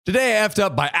Today I effed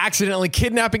up by accidentally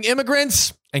kidnapping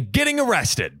immigrants and getting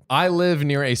arrested. I live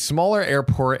near a smaller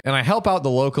airport and I help out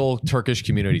the local Turkish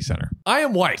community center. I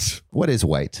am white. What is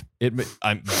white?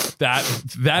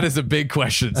 That is a big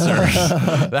question, sir.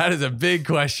 That is a big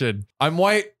question. I'm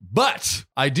white, but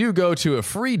I do go to a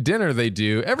free dinner they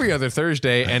do every other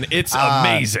Thursday, and it's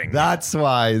amazing. That's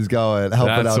why he's going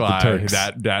helping out the Turks.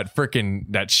 That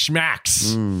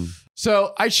schmacks.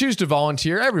 So I choose to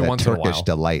volunteer every once in a while. Turkish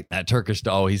delight. That Turkish,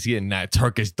 he's getting that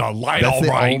Turkish delight. That's all the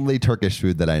right. only Turkish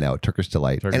food that I know. Turkish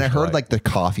delight. And I heard like the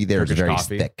coffee there is very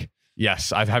thick.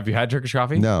 Yes. Have you had Turkish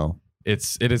coffee? No. It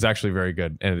is actually very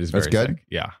good, and it is very good. thick.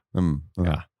 Yeah.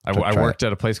 Yeah. I worked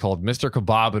at a place called Mr.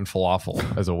 Kebab and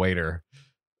Falafel as a waiter.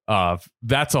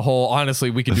 That's a whole, honestly,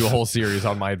 we could do a whole series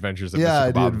on my adventures.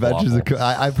 Yeah, the adventures.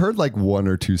 I've heard like one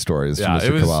or two stories. Yeah,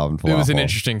 from Mr. Kebab and Falafel. It was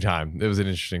an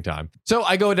interesting time. So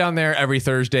I go down there every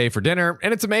Thursday for dinner,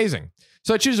 and it's amazing.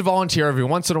 So I choose to volunteer every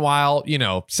once in a while,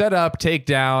 set up, take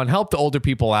down, help the older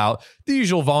people out, the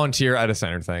usual volunteer at a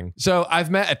center thing. So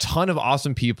I've met a ton of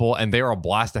awesome people, and they are a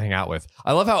blast to hang out with.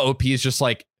 I love how OP is just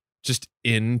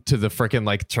into the freaking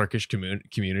like Turkish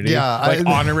community. Yeah.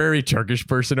 Honorary Turkish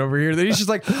person over here. He's just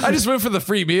like, I just went for the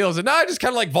free meals, and now I just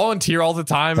kind of like volunteer all the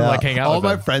time and like hang out with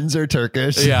all my friends are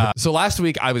Turkish. Yeah. So last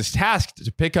week I was tasked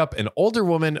to pick up an older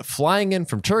woman flying in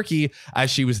from Turkey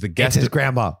as she was the guest. It's his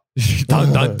grandma.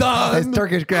 Dun, dun, dun. It's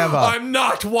Turkish grandma. I'm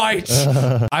not white.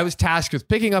 I was tasked with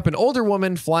picking up an older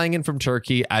woman flying in from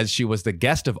Turkey as she was the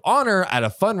guest of honor at a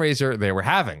fundraiser they were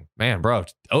having. Man, bro,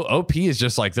 OP is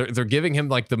just like they're giving him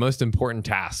like the most important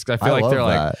tasks. I feel like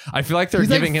they're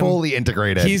giving him fully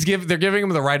integrated. They're giving him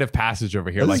the rite of passage over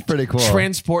here. This is pretty cool.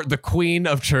 Transport the Queen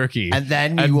of Turkey, and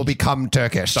then you will become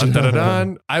Turkish. Dun, dun, dun,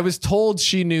 dun. I was told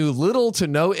she knew little to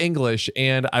no English,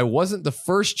 and I wasn't the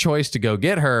first choice to go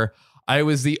get her. I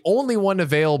was the only one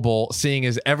available, seeing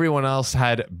as everyone else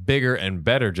had bigger and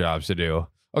better jobs to do.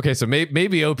 Okay, so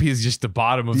maybe OP is just the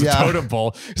bottom of the totem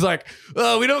pole. He's like,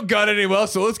 oh, we don't got anyone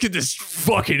else, so let's get this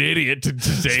fucking idiot to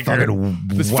take her.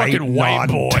 This fucking white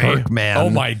boy. Turk man. Oh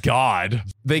my God.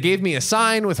 They gave me a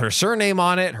sign with her surname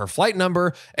on it, her flight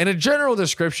number, and a general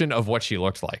description of what she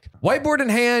looked like. Whiteboard in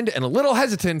hand and a little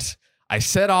hesitant, I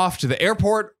set off to the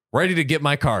airport, ready to get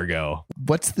my cargo.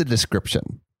 What's the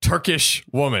description? Turkish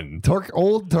woman.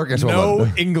 Old Turkish woman.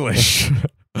 No English.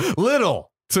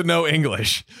 Little to no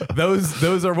English.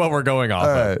 Those are what we're going off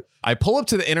of. Right. I pull up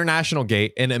to the international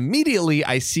gate, and immediately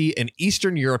I see an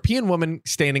Eastern European woman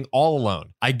standing all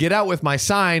alone. I get out with my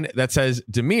sign that says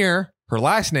Demir, her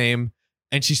last name,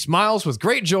 and she smiles with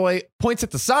great joy, points at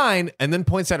the sign, and then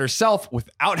points at herself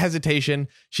without hesitation.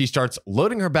 She starts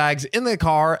loading her bags in the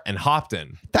car and hopped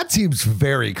in. That seems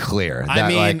very clear.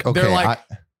 They're like,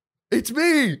 it's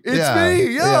me. It's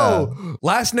me. Yo. Yeah.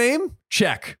 Last name?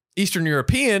 Check. Eastern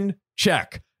European?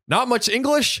 Check. Not much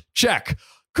English? Check.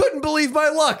 Couldn't believe my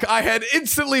luck. I had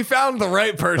instantly found the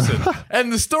right person.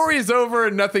 And the story is over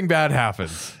and nothing bad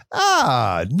happens.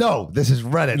 No, this is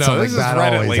Reddit. No, Something this is bad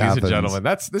Reddit, ladies happens. and gentlemen.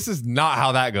 This is not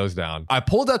how that goes down. I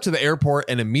pulled up to the airport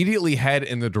and immediately head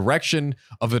in the direction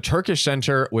of the Turkish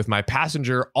center with my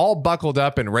passenger all buckled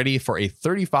up and ready for a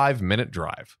 35-minute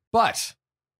drive. But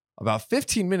about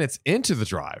 15 minutes into the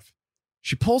drive,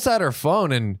 she pulls out her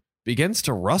phone and begins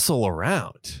to rustle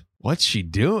around. What's she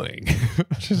doing?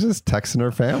 She's just texting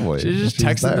her family. She's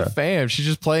texting the fam. She's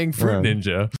just playing Fruit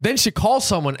Ninja. Then she calls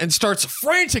someone and starts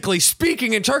frantically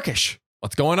speaking in Turkish.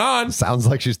 What's going on? Sounds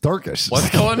like she's Turkish.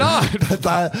 What's going on?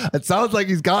 It sounds like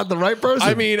he's got the right person.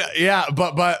 I mean, yeah,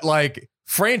 but like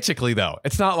frantically though.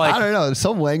 It's not like, I don't know.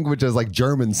 Some languages like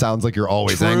German sounds like you're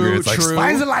always angry. It's like, yeah,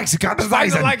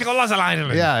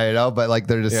 but like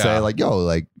they're just saying like, yo,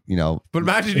 like, but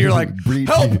imagine you're like,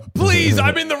 help, please,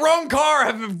 I'm in the wrong car.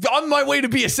 I'm on my way to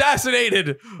be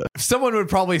assassinated. Someone would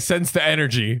probably sense the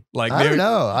energy. Like they would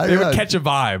catch a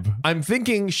vibe. I'm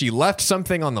thinking she left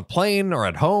something on the plane or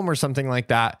at home or something like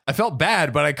that. I felt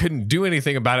bad, but I couldn't do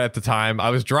anything about it at the time.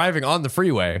 I was driving on the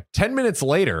freeway. 10 minutes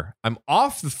later, I'm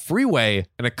off the freeway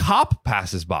and a cop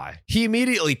passes by. He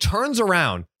immediately turns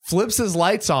around, flips his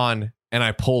lights on, and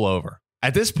I pull over.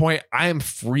 At this point, I am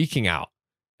freaking out.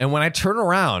 And when I turn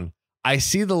around, I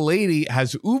see the lady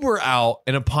has Uber out,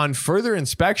 and upon further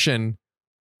inspection,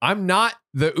 I'm not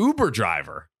the Uber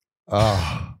driver.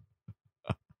 Oh.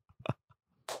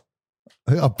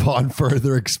 Upon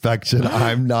further inspection,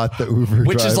 I'm not the Uber driver.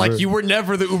 Which is like, you were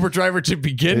never the Uber driver to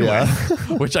begin with,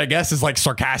 which I guess is like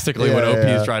sarcastically what OP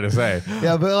is trying to say.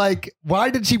 Yeah, but like, why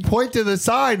did she point to the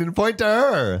sign and point to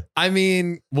her? I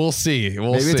mean, we'll see.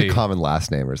 Maybe it's a common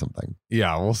last name or something.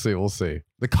 Yeah, we'll see.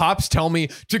 The cops tell me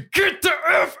to get the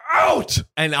F out out.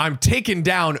 And I'm taken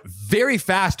down very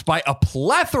fast by a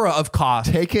plethora of cops.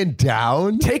 Taken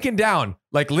down? Taken down.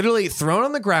 Like literally thrown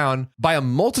on the ground by a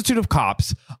multitude of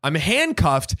cops. I'm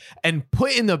handcuffed and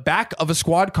put in the back of a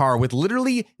squad car with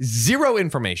literally zero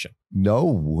information. No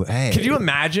way. Can you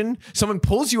imagine? Someone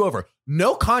pulls you over,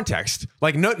 no context,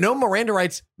 like no Miranda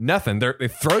rights, nothing. They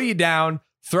throw you down,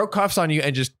 throw cuffs on you,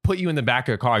 and just put you in the back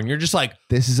of the car. And you're just like,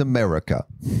 this is America.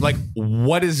 Like,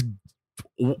 what is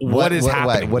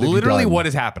happening? Literally, what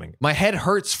is happening? My head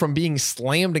hurts from being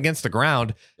slammed against the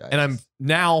ground, and I'm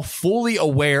now fully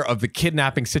aware of the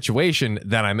kidnapping situation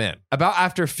that I'm in. About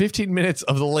after 15 minutes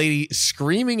of the lady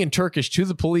screaming in Turkish to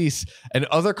the police and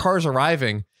other cars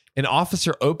arriving, an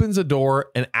officer opens a door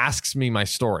and asks me my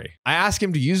story. I ask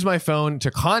him to use my phone to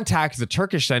contact the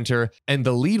Turkish center, and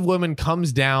the lead woman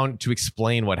comes down to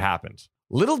explain what happened.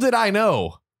 Little did I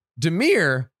know,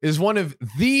 Demir is one of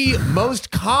the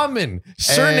most common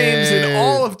surnames in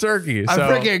all of Turkey. So, I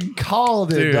freaking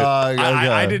called it, dude, dog.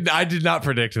 Okay. I did not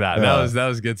predict that. Yeah. That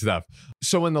was good stuff.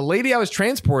 So when the lady I was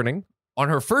transporting on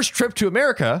her first trip to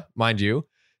America, mind you,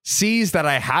 sees that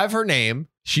I have her name,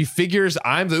 she figures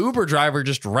I'm the Uber driver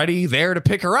just ready there to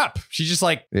pick her up. She's just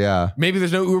like, yeah, maybe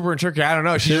there's no Uber in Turkey. I don't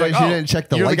know. She's like, she didn't check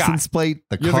the license plate,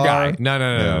 the car. You're the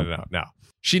guy. No.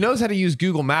 She knows how to use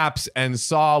Google Maps and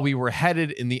saw we were headed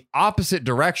in the opposite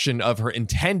direction of her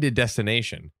intended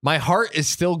destination. My heart is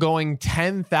still going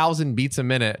 10,000 beats a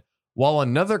minute while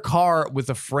another car with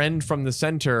a friend from the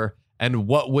center and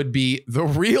what would be the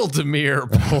real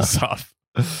Demir pulls up.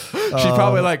 She's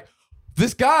probably like,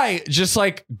 this guy just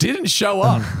like didn't show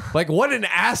up. Like, what an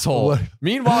asshole. What?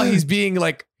 Meanwhile, he's being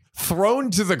like thrown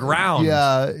to the ground.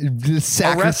 Yeah, just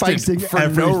sacrificing for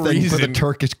everything no reason. For the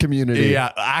Turkish community.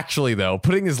 Yeah, actually though,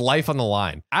 putting his life on the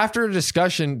line. After a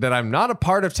discussion that I'm not a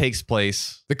part of takes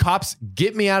place, the cops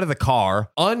get me out of the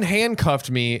car, unhandcuffed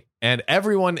me, and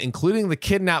everyone, including the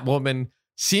kidnapped woman,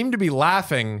 seemed to be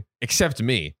laughing except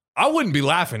me. I wouldn't be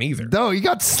laughing either. No, you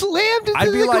got slammed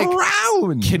into the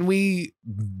ground. Can we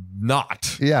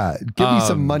not? Yeah, give me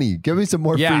some money. Give me some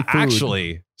more free food.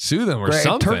 Actually, sue them or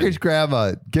something. Turkish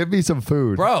grandma, give me some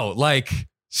food. Bro, like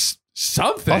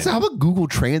something. Also, how about Google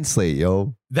Translate,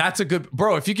 yo? That's a good,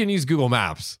 bro, if you can use Google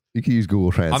Maps. You can use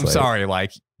Google Translate. I'm sorry,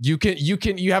 like you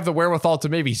have the wherewithal to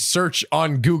maybe search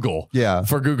on Google. Yeah.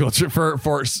 For Google,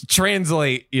 for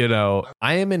translate, you know.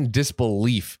 I am in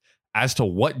disbelief as to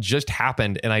what just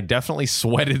happened, and I definitely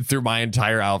sweated through my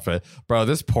entire outfit. Bro,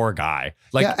 this poor guy.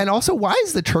 Like, yeah, and also, why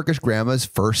is the Turkish grandma's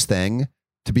first thing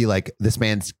to be like, this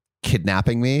man's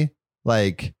kidnapping me?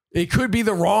 Like, it could be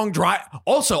the wrong drive.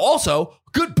 Also,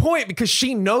 good point, because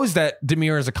she knows that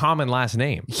Demir is a common last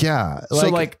name. Yeah. So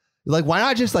like why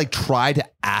not just like try to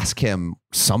ask him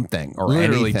something or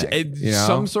anything?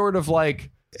 Some sort of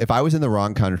like, if I was in the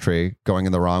wrong country, going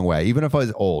in the wrong way, even if I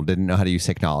was old, didn't know how to use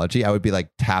technology, I would be like,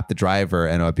 tap the driver,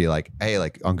 and I would be like, hey,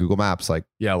 like on Google Maps, like,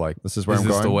 yeah, like this is where I'm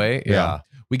going. Is this the way? Yeah.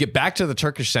 We get back to the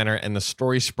Turkish center, and the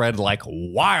story spread like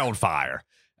wildfire.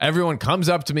 Everyone comes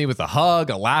up to me with a hug,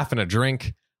 a laugh, and a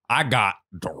drink. I got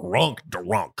drunk.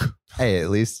 Hey, at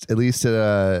least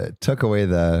it took away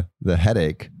the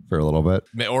headache for a little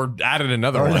bit, or added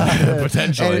another one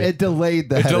potentially. And it delayed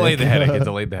the headache. It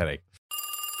delayed the headache.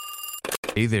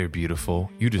 Hey there, beautiful.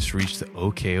 You just reached the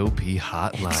OKOP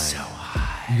hotline. It's so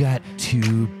hot. You got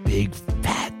two big,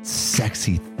 fat,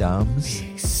 sexy thumbs.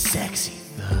 Big, sexy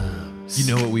thumbs.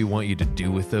 You know what we want you to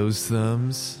do with those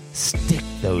thumbs? Stick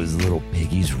those little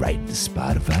piggies right into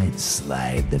Spotify and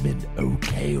slide them in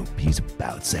OKOP's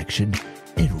About section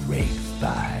and rate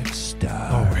 5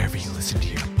 stars. Or wherever you listen to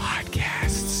your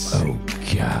podcasts. Oh,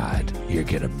 God. You're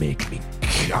going to make me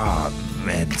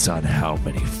comments on how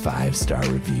many 5-star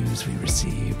reviews we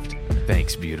received.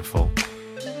 Thanks, beautiful.